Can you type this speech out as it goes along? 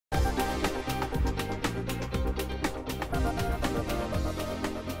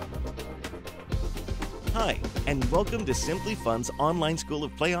Hi, and welcome to Simply Fun's online school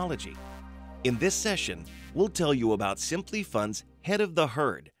of playology. In this session, we'll tell you about Simply Fun's Head of the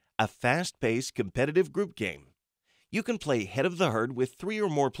Herd, a fast-paced competitive group game. You can play Head of the Herd with 3 or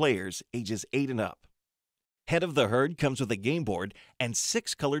more players ages 8 and up. Head of the Herd comes with a game board and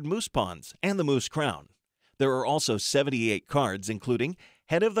 6 colored moose pawns and the moose crown. There are also 78 cards, including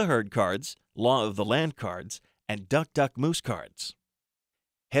Head of the Herd cards, Law of the Land cards, and Duck Duck Moose cards.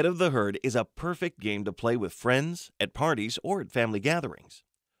 Head of the Herd is a perfect game to play with friends, at parties, or at family gatherings.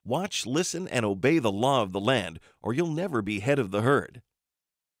 Watch, listen, and obey the law of the land, or you'll never be head of the herd.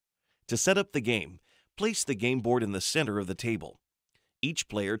 To set up the game, place the game board in the center of the table. Each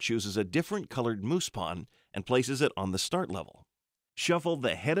player chooses a different colored moose pawn and places it on the start level. Shuffle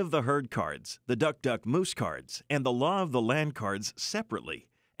the Head of the Herd cards, the Duck Duck Moose cards, and the Law of the Land cards separately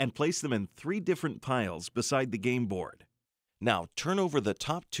and place them in 3 different piles beside the game board. Now turn over the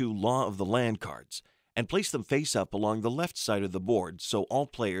top 2 Law of the Land cards and place them face up along the left side of the board so all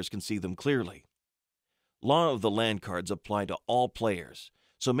players can see them clearly. Law of the Land cards apply to all players,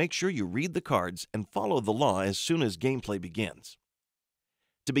 so make sure you read the cards and follow the law as soon as gameplay begins.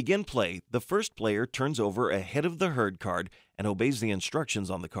 To begin play, the first player turns over a Head of the Herd card and obeys the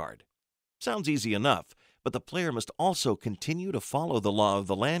instructions on the card. Sounds easy enough, but the player must also continue to follow the Law of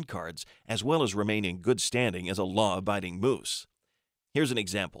the Land cards as well as remain in good standing as a law-abiding moose. Here's an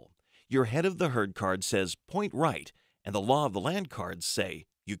example. Your Head of the Herd card says point right, and the Law of the Land cards say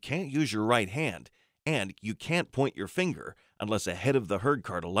you can't use your right hand and you can't point your finger unless a Head of the Herd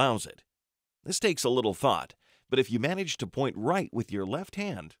card allows it. This takes a little thought, but if you manage to point right with your left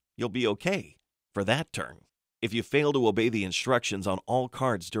hand, you'll be okay for that turn. If you fail to obey the instructions on all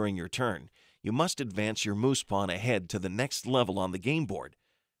cards during your turn, you must advance your moose pawn ahead to the next level on the game board,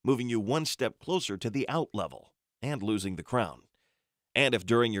 moving you 1 step closer to the out level and losing the crown. And if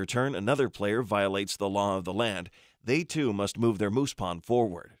during your turn another player violates the Law of the Land, they too must move their moose pawn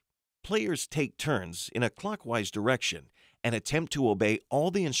forward. Players take turns in a clockwise direction and attempt to obey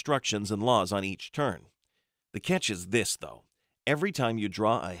all the instructions and laws on each turn. The catch is this, though. Every time you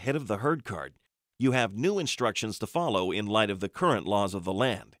draw a Head of the Herd card, you have new instructions to follow in light of the current laws of the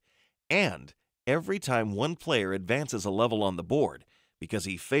land. And every time one player advances a level on the board because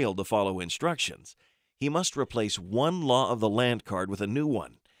he failed to follow instructions, he must replace 1 Law of the Land card with a new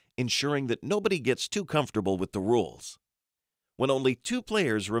one, ensuring that nobody gets too comfortable with the rules. When only 2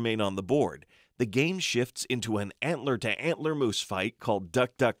 players remain on the board, the game shifts into an antler-to-antler moose fight called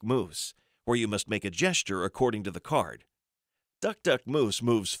Duck Duck Moose, where you must make a gesture according to the card. Duck Duck Moose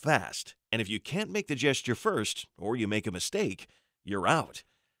moves fast, and if you can't make the gesture first, or you make a mistake, you're out.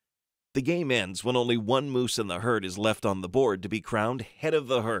 The game ends when only 1 moose in the herd is left on the board to be crowned Head of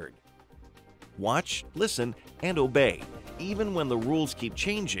the Herd. Watch, listen, and obey, even when the rules keep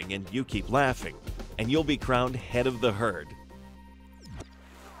changing and you keep laughing, and you'll be crowned Head of the Herd.